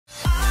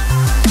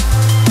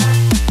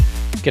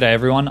G'day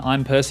everyone,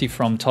 I'm Percy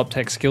from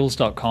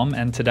toptechskills.com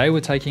and today we're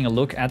taking a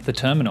look at the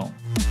terminal.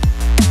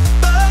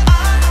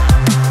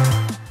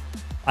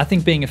 I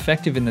think being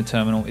effective in the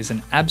terminal is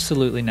an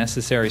absolutely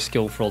necessary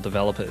skill for all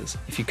developers.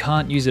 If you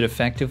can't use it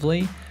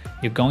effectively,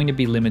 you're going to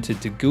be limited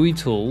to GUI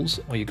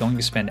tools or you're going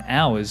to spend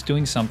hours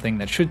doing something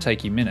that should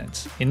take you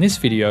minutes. In this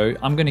video,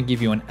 I'm going to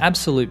give you an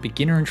absolute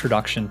beginner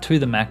introduction to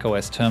the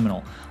macOS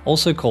terminal,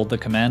 also called the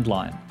command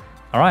line.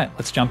 Alright,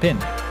 let's jump in.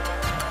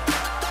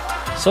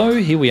 So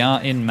here we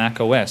are in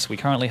macOS. We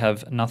currently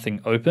have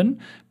nothing open,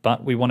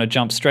 but we want to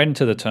jump straight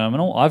into the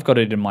terminal. I've got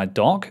it in my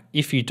dock.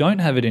 If you don't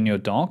have it in your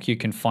dock, you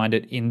can find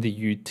it in the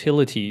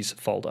utilities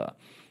folder.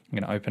 I'm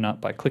going to open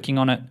up by clicking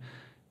on it,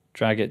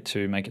 drag it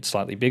to make it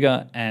slightly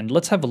bigger, and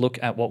let's have a look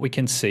at what we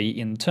can see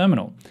in the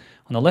terminal.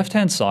 On the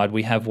left-hand side,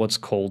 we have what's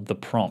called the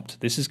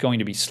prompt. This is going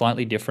to be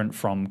slightly different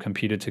from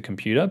computer to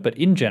computer, but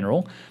in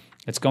general,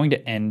 it's going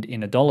to end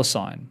in a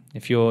 $sign.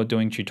 If you're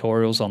doing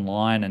tutorials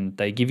online and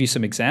they give you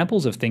some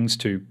examples of things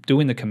to do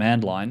in the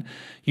command line,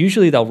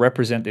 usually they'll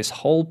represent this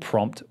whole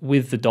prompt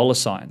with the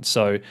 $sign.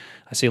 So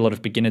I see a lot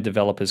of beginner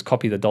developers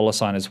copy the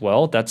 $sign as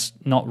well. That's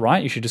not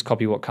right. You should just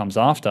copy what comes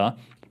after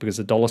because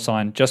the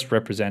 $sign just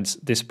represents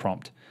this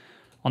prompt.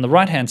 On the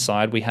right-hand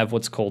side, we have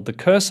what's called the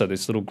cursor,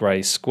 this little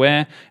gray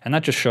square, and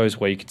that just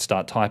shows where you can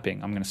start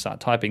typing. I'm going to start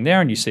typing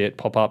there and you see it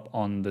pop up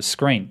on the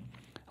screen.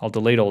 I'll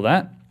delete all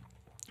that.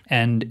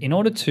 And in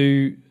order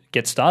to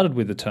get started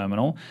with the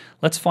terminal,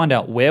 let's find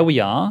out where we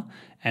are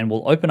and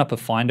we'll open up a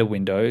Finder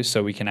window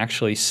so we can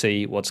actually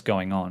see what's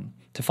going on.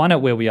 To find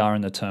out where we are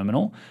in the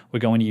terminal, we're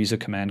going to use a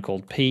command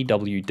called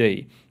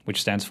pwd,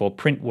 which stands for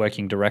print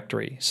working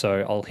directory.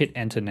 So I'll hit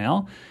enter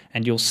now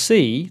and you'll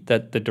see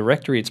that the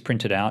directory it's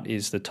printed out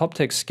is the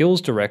TopTech Skills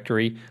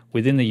directory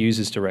within the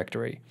users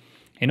directory.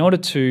 In order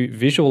to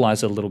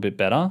visualize it a little bit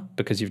better,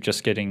 because you're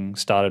just getting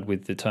started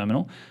with the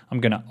terminal, I'm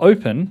going to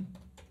open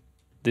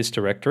this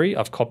directory.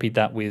 I've copied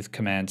that with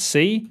Command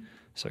C,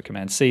 so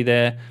Command C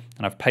there,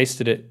 and I've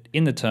pasted it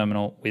in the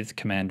terminal with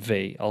Command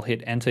V. I'll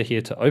hit enter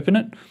here to open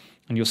it,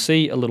 and you'll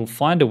see a little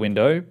Finder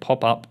window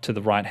pop up to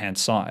the right-hand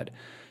side.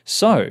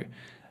 So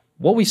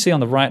what we see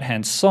on the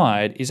right-hand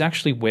side is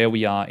actually where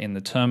we are in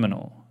the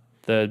terminal.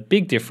 The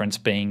big difference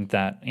being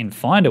that in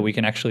Finder we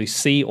can actually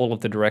see all of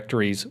the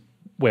directories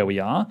where we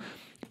are,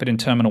 but in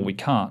terminal we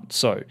can't.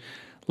 So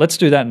let's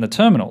do that in the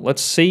terminal.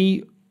 Let's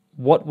see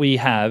what we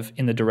have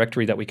in the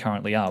directory that we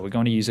currently are. We're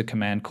going to use a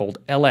command called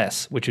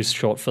ls, which is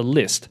short for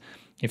list.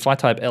 If I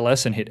type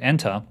ls and hit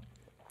enter,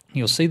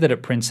 you'll see that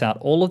it prints out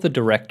all of the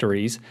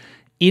directories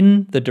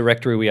in the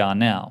directory we are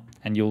now.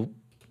 And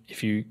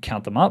if you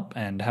count them up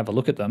and have a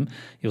look at them,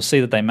 you'll see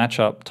that they match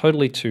up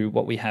totally to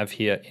what we have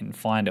here in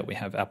Finder. We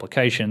have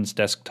applications,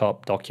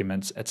 desktop,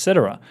 documents,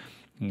 etc.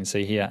 You can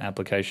see here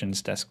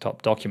applications,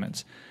 desktop,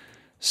 documents.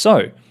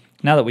 So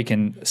now that we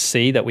can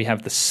see that we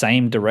have the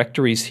same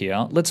directories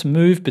here, let's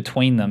move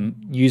between them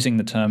using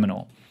the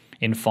terminal.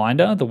 In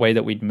Finder, the way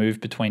that we'd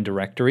move between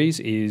directories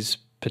is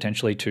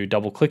potentially to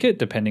double-click it,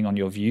 depending on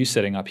your view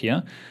setting up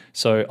here.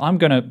 So I'm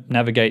going to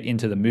navigate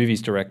into the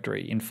movies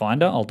directory. In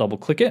Finder, I'll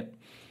double-click it.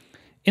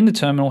 In the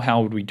terminal,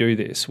 how would we do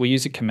this? We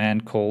use a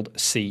command called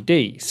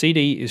cd.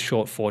 cd is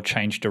short for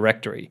change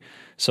directory.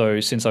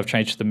 So since I've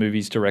changed the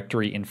movies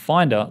directory in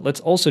Finder, let's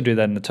also do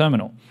that in the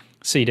terminal.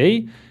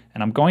 cd,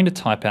 and I'm going to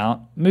type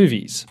out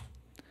movies.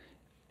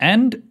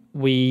 And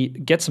we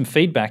get some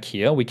feedback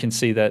here. We can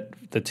see that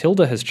the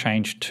tilde has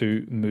changed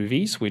to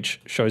movies, which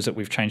shows that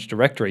we've changed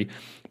directory.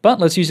 But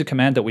let's use a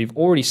command that we've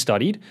already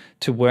studied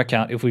to work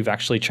out if we've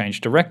actually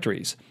changed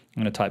directories.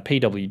 I'm going to type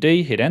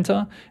pwd, hit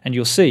enter, and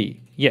you'll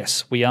see,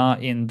 yes, we are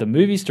in the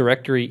movies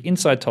directory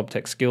inside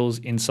TopTech Skills,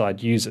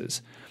 inside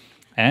users.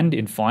 And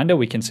in Finder,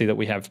 we can see that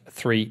we have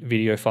 3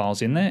 video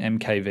files in there,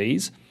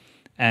 MKVs.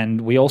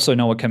 And we also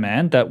know a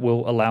command that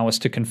will allow us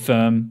to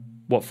confirm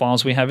what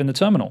files we have in the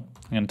terminal.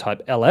 I'm going to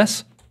type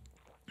ls,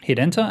 hit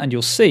enter, and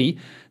you'll see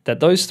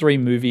that those 3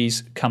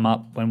 movies come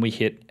up when we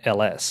hit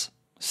ls.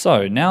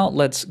 So now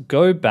let's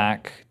go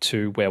back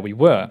to where we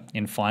were.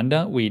 In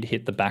Finder, we'd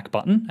hit the back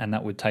button, and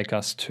that would take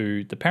us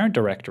to the parent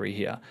directory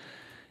here.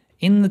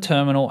 In the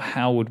terminal,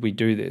 how would we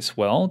do this?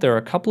 Well, there are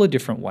a couple of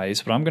different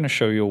ways, but I'm going to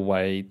show you a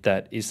way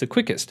that is the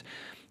quickest.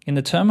 In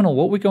the terminal,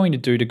 what we're going to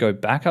do to go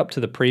back up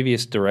to the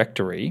previous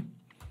directory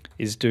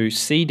is do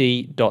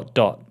cd ...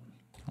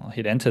 I'll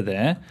hit enter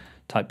there,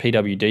 type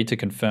pwd to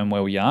confirm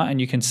where we are,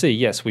 and you can see,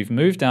 yes, we've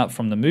moved out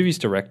from the movies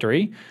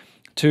directory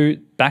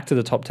back to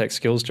the TopTech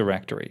Skills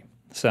directory.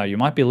 So you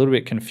might be a little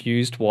bit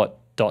confused what ...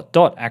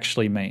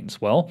 actually means.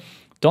 Well, ...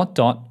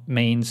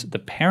 means the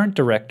parent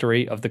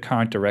directory of the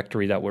current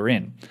directory that we're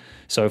in.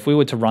 So if we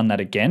were to run that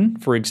again,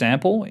 for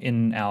example,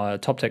 in our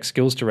TopTech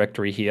Skills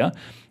directory here,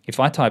 if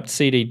I typed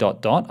cd ...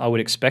 I would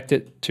expect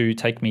it to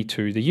take me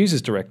to the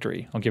users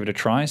directory. I'll give it a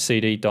try,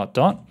 cd ...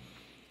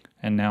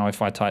 And now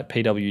if I type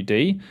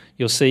pwd,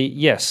 you'll see,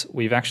 yes,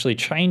 we've actually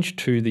changed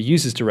to the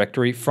users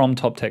directory from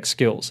TopTech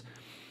Skills.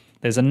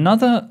 There's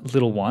another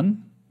little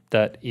one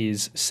that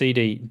is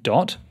cd ...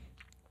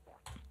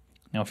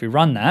 Now, if we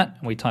run that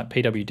and we type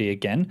pwd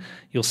again,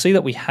 you'll see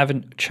that we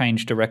haven't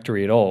changed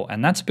directory at all.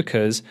 And that's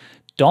because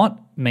dot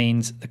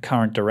means the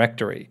current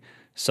directory.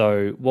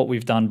 So what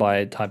we've done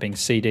by typing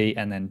cd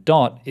and then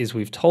dot is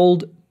we've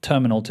told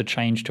terminal to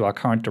change to our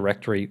current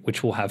directory,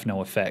 which will have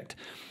no effect.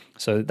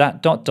 So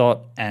that dot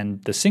dot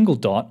and the single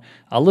dot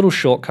are little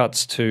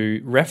shortcuts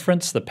to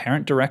reference the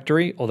parent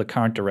directory or the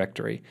current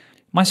directory.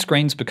 My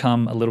screen's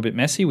become a little bit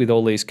messy with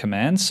all these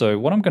commands, so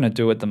what I'm going to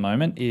do at the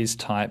moment is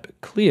type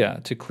clear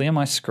to clear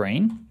my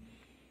screen,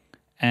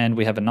 and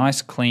we have a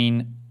nice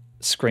clean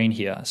screen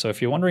here. So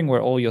if you're wondering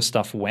where all your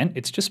stuff went,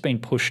 it's just been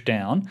pushed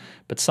down,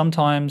 but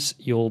sometimes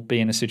you'll be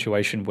in a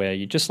situation where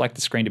you just like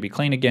the screen to be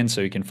clean again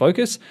so you can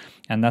focus,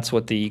 and that's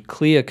what the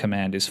clear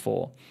command is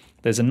for.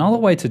 There's another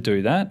way to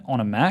do that. On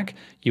a Mac,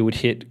 you would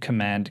hit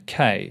Command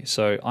K.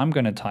 So I'm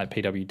going to type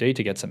pwd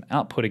to get some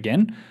output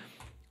again.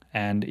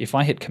 And if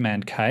I hit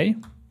Command K,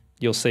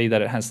 you'll see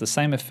that it has the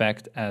same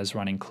effect as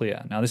running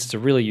clear. Now this is a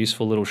really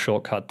useful little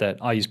shortcut that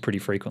I use pretty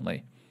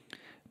frequently.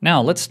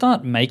 Now let's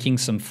start making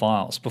some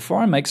files. Before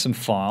I make some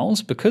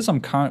files, because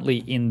I'm currently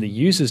in the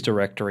users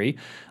directory,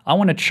 I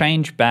want to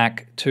change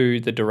back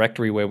to the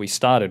directory where we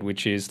started,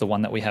 which is the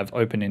one that we have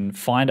open in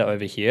Finder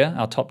over here,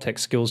 our top tech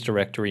skills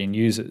directory in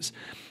users.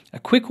 A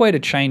quick way to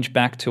change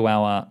back to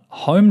our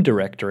home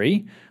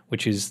directory,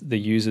 which is the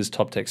user's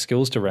top tech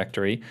skills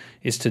directory,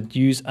 is to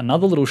use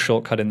another little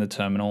shortcut in the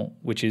terminal,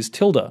 which is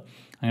tilde. I'm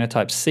going to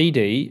type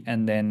cd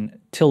and then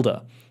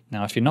tilde.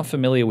 Now, if you're not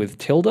familiar with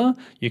tilde,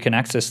 you can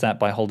access that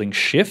by holding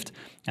shift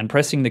and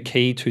pressing the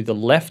key to the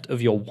left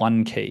of your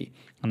 1 key.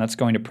 And that's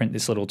going to print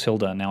this little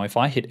tilde. Now, if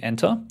I hit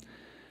enter,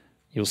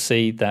 you'll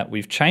see that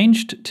we've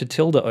changed to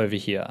tilde over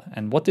here.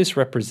 And what this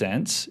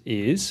represents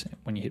is,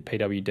 when you hit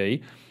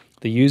pwd,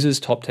 the user's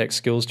top tech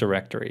skills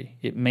directory.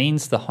 It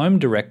means the home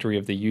directory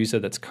of the user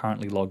that's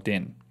currently logged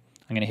in.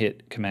 I'm going to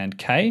hit Command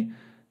K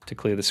to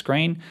clear the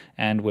screen,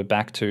 and we're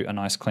back to a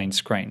nice clean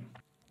screen.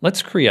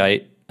 Let's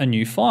create a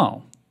new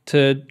file.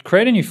 To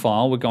create a new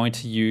file, we're going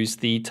to use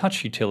the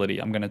touch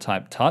utility. I'm going to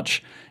type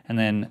touch and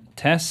then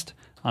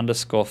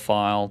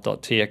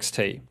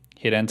test_file.txt.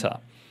 Hit enter.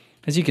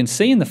 As you can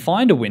see in the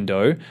Finder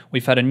window,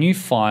 we've had a new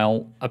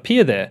file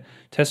appear there,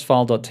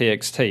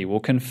 testfile.txt.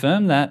 We'll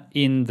confirm that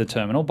in the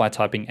terminal by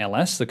typing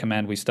ls, the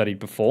command we studied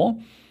before.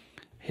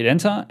 Hit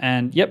enter,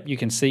 and yep, you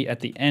can see at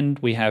the end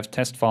we have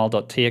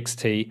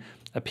testfile.txt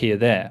appear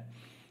there.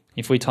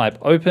 If we type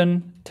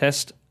open,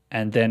 test,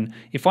 and then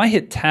if I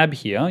hit tab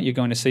here, you're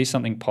going to see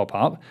something pop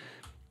up.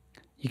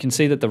 You can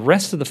see that the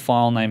rest of the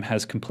file name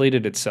has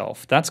completed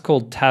itself. That's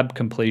called tab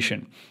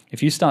completion.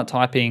 If you start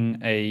typing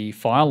a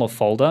file or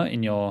folder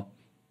in your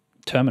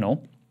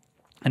terminal,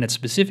 and it's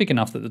specific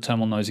enough that the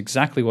terminal knows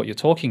exactly what you're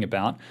talking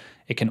about,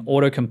 it can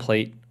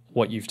autocomplete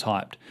what you've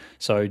typed.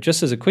 So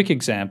just as a quick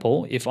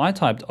example, if I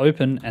typed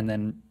open and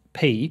then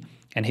P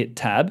and hit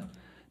tab,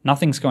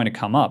 nothing's going to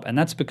come up. And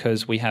that's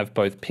because we have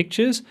both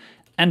pictures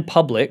and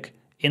public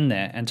in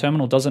there, and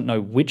terminal doesn't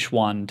know which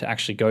one to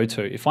actually go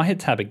to. If I hit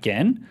tab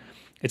again,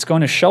 it's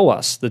going to show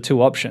us the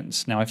two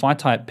options. Now, if I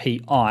type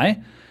PI,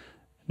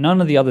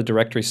 none of the other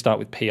directories start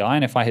with PI,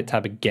 and if I hit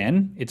tab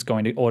again, it's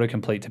going to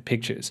autocomplete to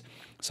pictures.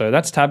 So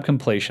that's tab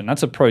completion.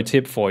 That's a pro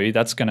tip for you.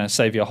 That's going to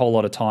save you a whole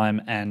lot of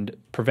time and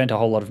prevent a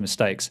whole lot of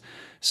mistakes.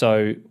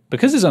 So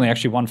because there's only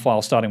actually one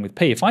file starting with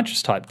P, if I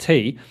just type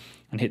T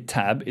and hit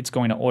tab, it's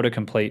going to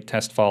autocomplete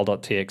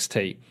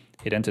testfile.txt.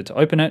 Hit enter to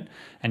open it,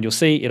 and you'll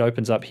see it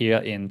opens up here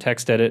in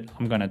text edit.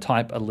 I'm going to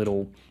type a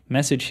little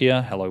message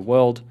here, hello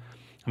world.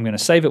 I'm going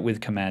to save it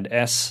with Command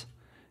S,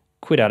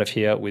 quit out of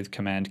here with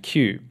Command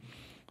Q.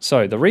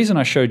 So the reason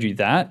I showed you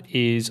that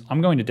is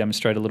I'm going to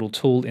demonstrate a little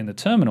tool in the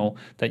terminal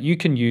that you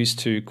can use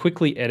to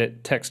quickly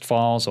edit text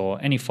files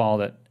or any file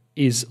that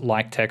is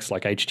like text,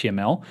 like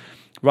HTML,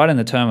 right in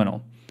the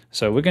terminal.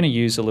 So we're going to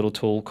use a little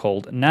tool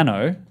called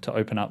Nano to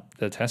open up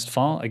the test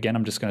file. Again,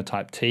 I'm just going to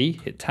type T,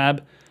 hit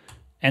tab,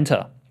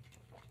 enter.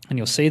 And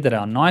you'll see that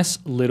our nice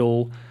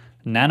little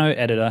Nano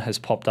editor has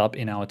popped up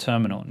in our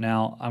terminal.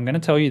 Now, I'm going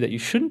to tell you that you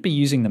shouldn't be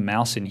using the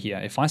mouse in here.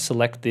 If I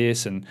select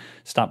this and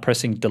start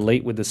pressing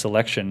delete with the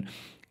selection,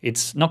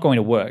 it's not going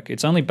to work.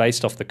 It's only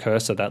based off the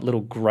cursor, that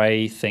little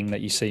gray thing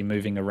that you see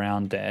moving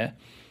around there.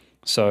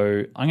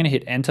 So I'm going to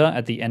hit enter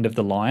at the end of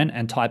the line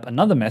and type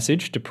another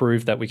message to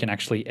prove that we can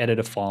actually edit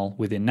a file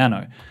within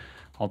Nano.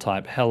 I'll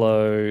type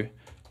hello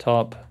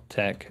top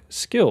tech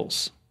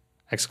skills,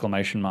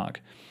 exclamation mark.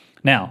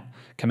 Now,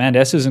 Command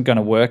S isn't going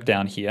to work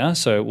down here,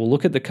 so we'll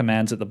look at the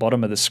commands at the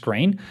bottom of the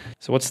screen.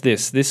 So what's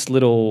this? This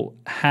little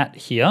hat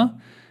here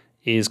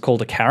is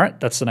called a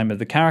caret. That's the name of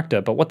the character,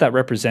 but what that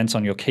represents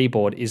on your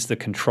keyboard is the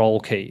control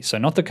key. So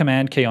not the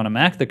command key on a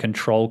Mac, the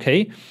control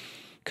key.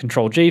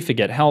 Control G for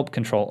get help,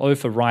 Control O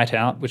for write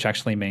out, which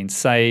actually means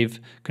save,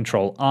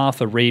 Control R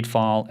for read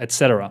file,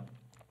 etc.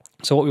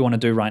 So what we want to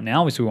do right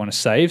now is we want to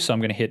save, so I'm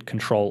going to hit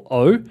Control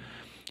O,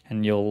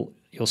 and you'll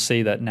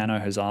see that Nano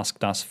has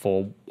asked us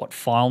for what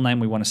file name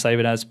we want to save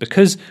it as.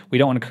 Because we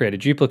don't want to create a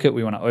duplicate,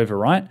 we want to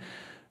overwrite.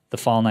 The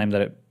file name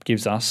that it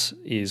gives us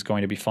is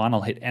going to be fine.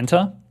 I'll hit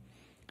enter,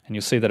 and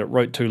you'll see that it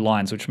wrote 2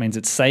 lines, which means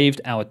it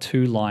saved our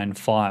 2-line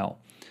file.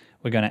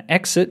 We're going to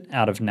exit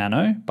out of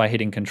Nano by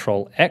hitting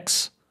Control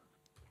X.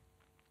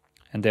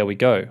 And there we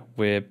go.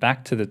 We're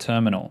back to the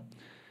terminal.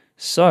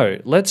 So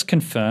let's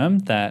confirm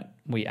that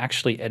we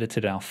actually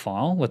edited our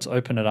file. Let's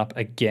open it up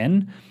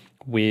again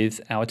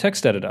with our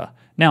text editor.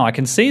 Now I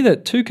can see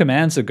that 2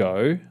 commands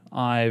ago,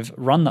 I've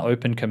run the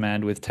open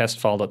command with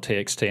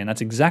testfile.txt, and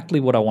that's exactly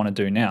what I want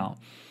to do now.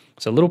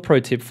 So a little pro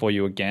tip for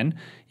you again,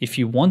 if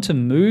you want to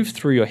move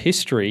through your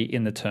history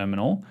in the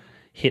terminal,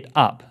 hit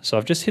up. So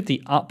I've just hit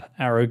the up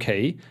arrow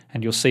key,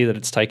 and you'll see that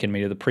it's taken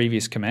me to the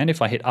previous command.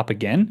 If I hit up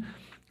again,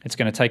 it's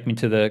going to take me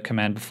to the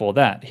command before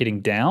that.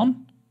 Hitting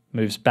down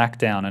moves back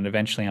down, and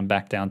eventually I'm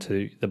back down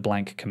to the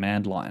blank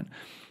command line.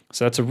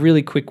 So that's a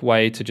really quick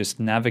way to just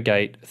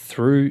navigate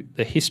through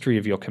the history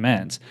of your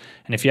commands.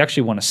 And if you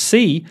actually want to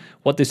see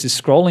what this is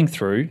scrolling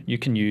through, you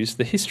can use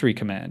the history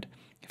command.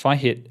 If I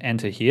hit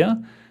enter here,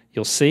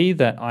 you'll see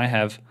that I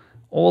have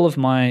all of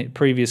my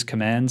previous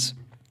commands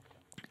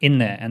in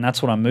there, and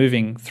that's what I'm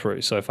moving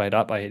through. So if I hit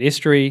up, I hit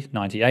history,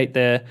 98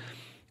 there,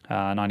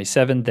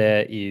 97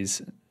 there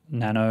is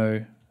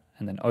nano,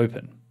 and then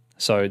open.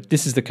 So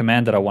this is the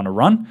command that I want to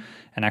run.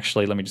 And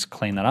actually, let me just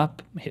clean that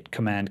up. Hit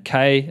Command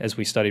K, as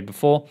we studied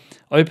before.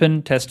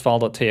 Open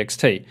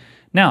testfile.txt.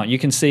 Now, you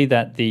can see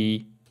that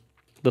the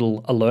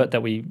little alert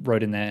that we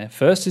wrote in there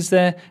first is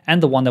there,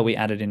 and the one that we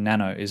added in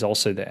Nano is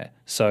also there.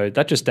 So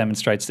that just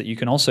demonstrates that you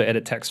can also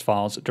edit text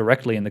files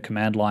directly in the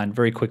command line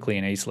very quickly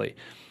and easily.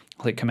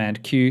 Click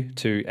Command Q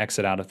to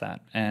exit out of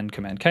that, and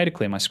Command K to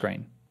clear my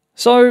screen.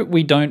 So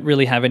we don't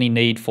really have any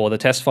need for the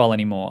test file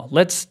anymore.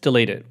 Let's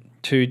delete it.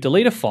 To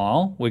delete a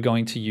file, we're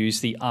going to use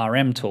the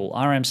RM tool.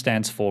 RM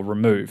stands for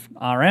remove.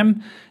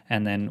 RM,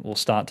 and then we'll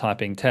start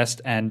typing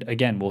test, and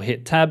again, we'll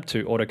hit tab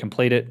to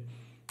autocomplete it,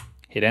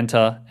 hit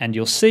enter, and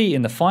you'll see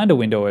in the Finder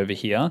window over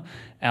here,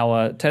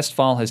 our test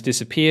file has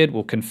disappeared.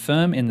 We'll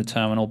confirm in the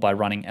terminal by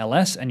running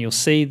ls, and you'll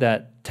see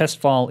that test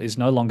file is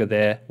no longer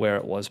there where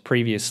it was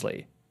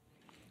previously.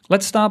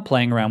 Let's start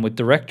playing around with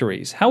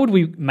directories. How would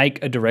we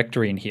make a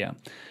directory in here?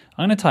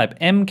 I'm going to type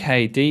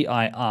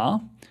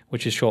mkdir,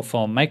 which is short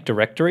for make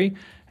directory,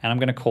 and I'm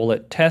going to call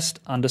it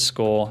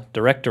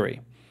test_directory.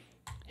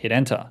 Hit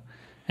enter.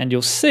 And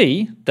you'll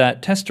see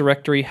that test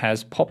directory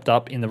has popped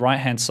up in the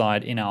right-hand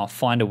side in our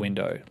Finder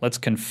window. Let's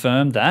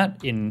confirm that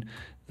in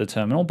the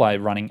terminal by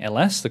running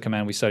ls, the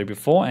command we studied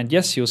before, and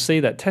yes, you'll see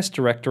that test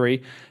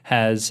directory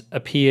has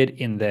appeared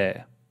in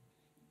there.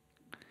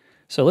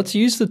 So let's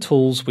use the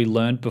tools we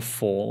learned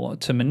before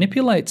to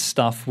manipulate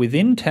stuff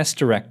within test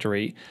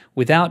directory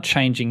without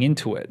changing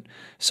into it.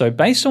 So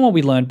based on what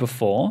we learned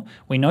before,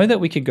 we know that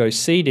we could go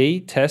cd,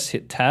 test,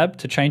 hit tab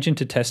to change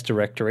into test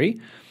directory,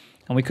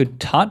 and we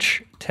could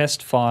touch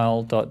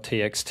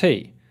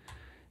testfile.txt.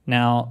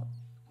 Now,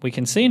 we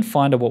can see in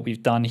Finder what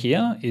we've done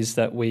here is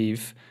that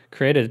we've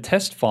created a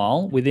test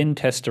file within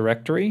test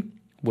directory.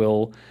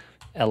 We'll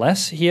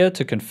ls here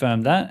to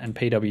confirm that, and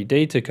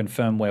pwd to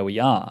confirm where we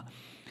are.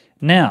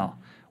 Now,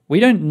 we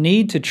don't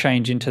need to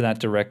change into that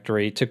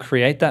directory to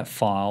create that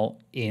file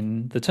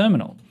in the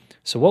terminal.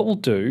 So what we'll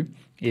do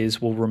is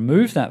we'll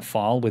remove that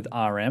file with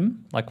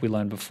rm, like we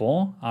learned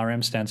before.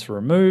 Rm stands for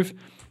remove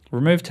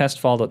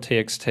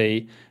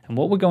testfile.txt, and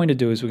what we're going to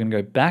do is we're going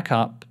to go back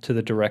up to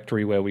the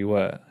directory where we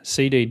were,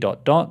 cd ...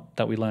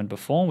 that we learned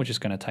before, which is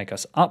going to take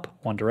us up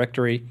one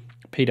directory,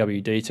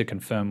 pwd to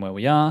confirm where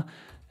we are,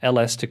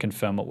 ls to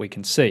confirm what we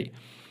can see.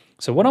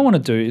 So what I want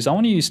to do is I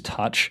want to use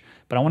touch,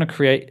 but I want to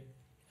create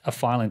a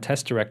file in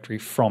test directory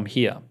from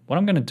here. What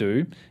I'm going to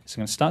do is I'm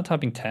going to start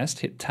typing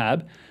test, hit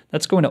tab.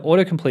 That's going to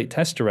autocomplete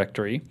test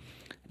directory.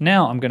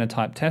 Now I'm going to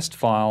type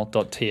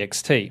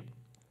testfile.txt,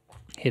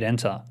 hit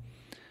enter.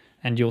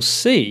 And you'll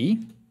see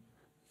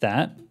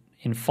that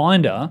in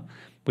Finder,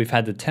 we've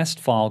had the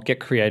test file get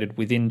created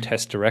within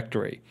test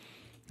directory.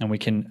 And we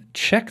can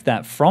check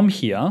that from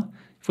here.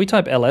 If we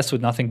type ls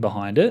with nothing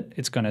behind it,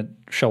 it's going to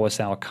show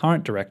us our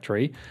current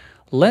directory.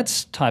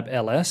 Let's type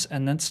ls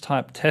and let's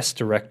type test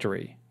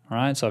directory. All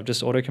right, so I've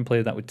just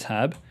auto-completed that with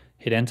tab,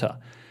 hit enter.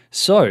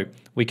 So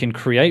we can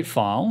create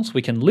files,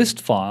 we can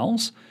list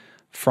files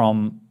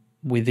from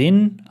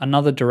within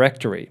another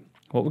directory.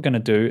 What we're going to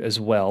do as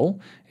well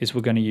is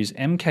we're going to use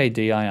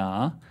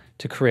mkdir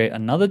to create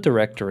another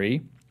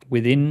directory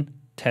within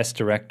test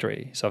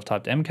directory. So I've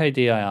typed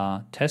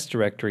mkdir test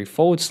directory /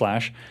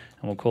 and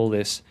we'll call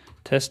this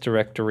test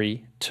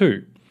directory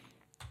 2.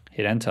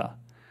 Hit enter.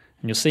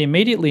 And you'll see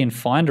immediately in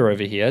Finder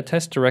over here,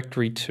 test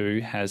directory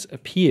 2 has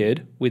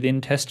appeared within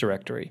test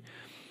directory.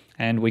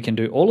 And we can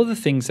do all of the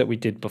things that we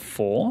did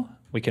before.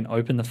 We can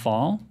open the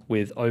file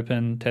with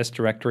open test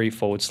directory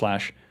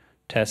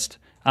 / test.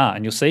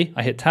 And you'll see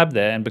I hit tab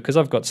there, and because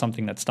I've got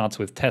something that starts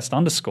with test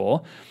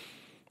underscore,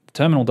 the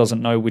terminal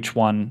doesn't know which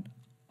one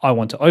I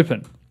want to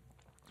open.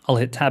 I'll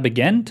hit tab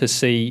again to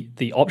see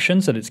the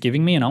options that it's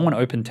giving me, and I want to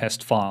open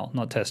test file,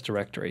 not test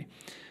directory.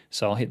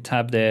 So I'll hit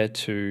tab there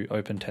to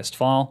open test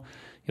file.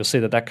 You'll see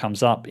that that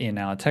comes up in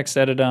our text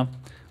editor.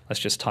 Let's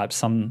just type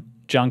some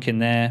junk in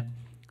there,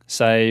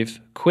 save,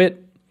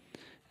 quit,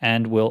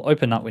 and we'll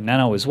open up with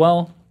Nano as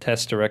well.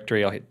 Test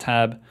directory, I'll hit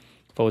tab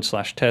 /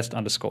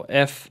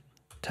 test_f,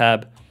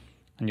 tab,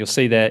 And you'll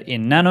see there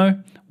in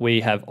Nano,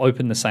 we have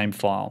opened the same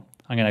file.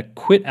 I'm going to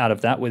quit out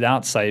of that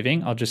without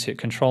saving. I'll just hit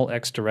Control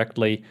X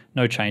directly,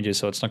 no changes,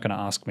 so it's not going to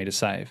ask me to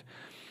save.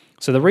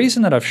 So the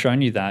reason that I've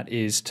shown you that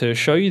is to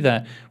show you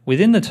that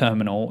within the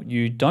terminal,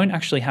 you don't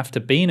actually have to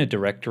be in a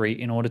directory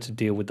in order to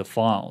deal with the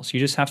files. You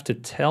just have to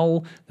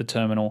tell the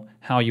terminal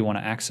how you want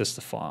to access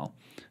the file.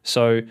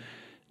 So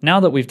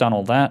now that we've done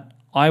all that,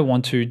 I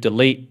want to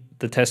delete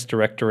the test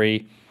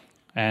directory,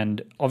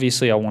 and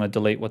obviously I want to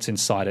delete what's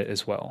inside it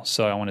as well.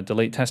 So I want to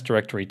delete test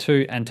directory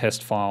 2 and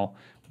test file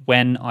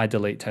when I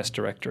delete test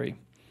directory.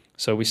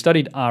 So we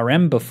studied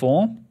rm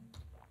before,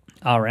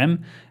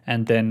 rm,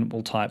 and then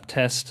we'll type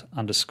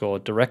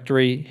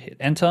test_directory, hit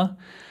enter,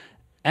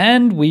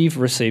 and we've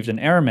received an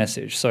error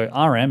message. So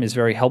rm is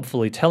very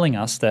helpfully telling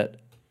us that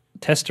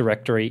test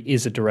directory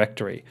is a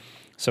directory.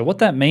 So what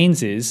that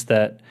means is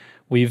that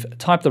we've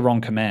typed the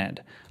wrong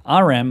command.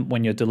 rm,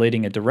 when you're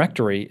deleting a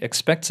directory,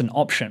 expects an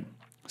option.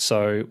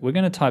 So we're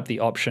going to type the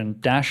option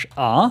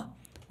 -r,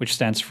 which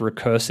stands for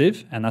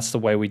recursive, and that's the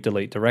way we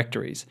delete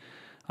directories.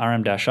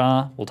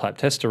 rm-r, we'll type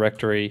test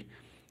directory,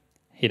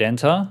 hit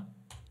enter,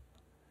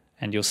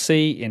 and you'll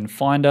see in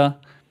Finder,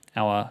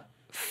 our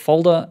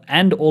folder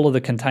and all of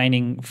the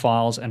containing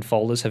files and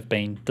folders have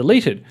been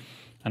deleted.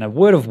 And a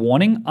word of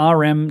warning,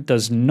 rm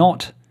does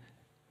not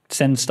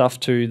send stuff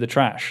to the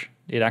trash.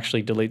 It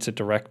actually deletes it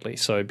directly.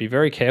 So be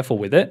very careful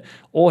with it,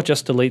 or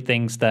just delete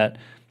things that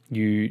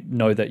you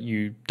know that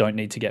you don't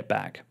need to get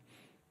back.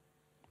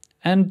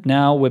 And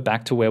now we're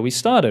back to where we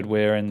started.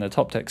 We're in the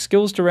Top Tech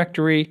Skills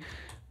directory.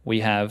 We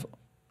have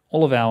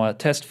all of our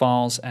test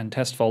files and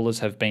test folders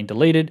have been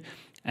deleted,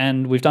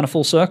 and we've done a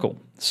full circle.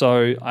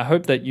 So I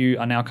hope that you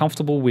are now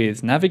comfortable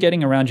with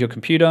navigating around your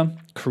computer,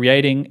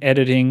 creating,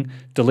 editing,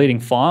 deleting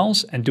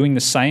files, and doing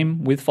the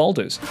same with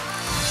folders.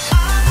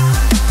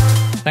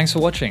 Thanks for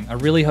watching. I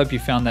really hope you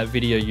found that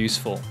video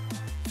useful.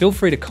 Feel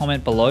free to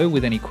comment below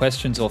with any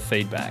questions or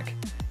feedback.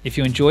 If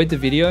you enjoyed the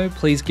video,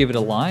 please give it a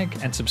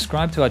like and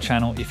subscribe to our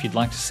channel if you'd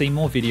like to see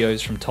more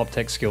videos from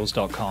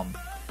toptechskills.com.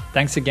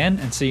 Thanks again,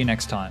 and see you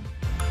next time.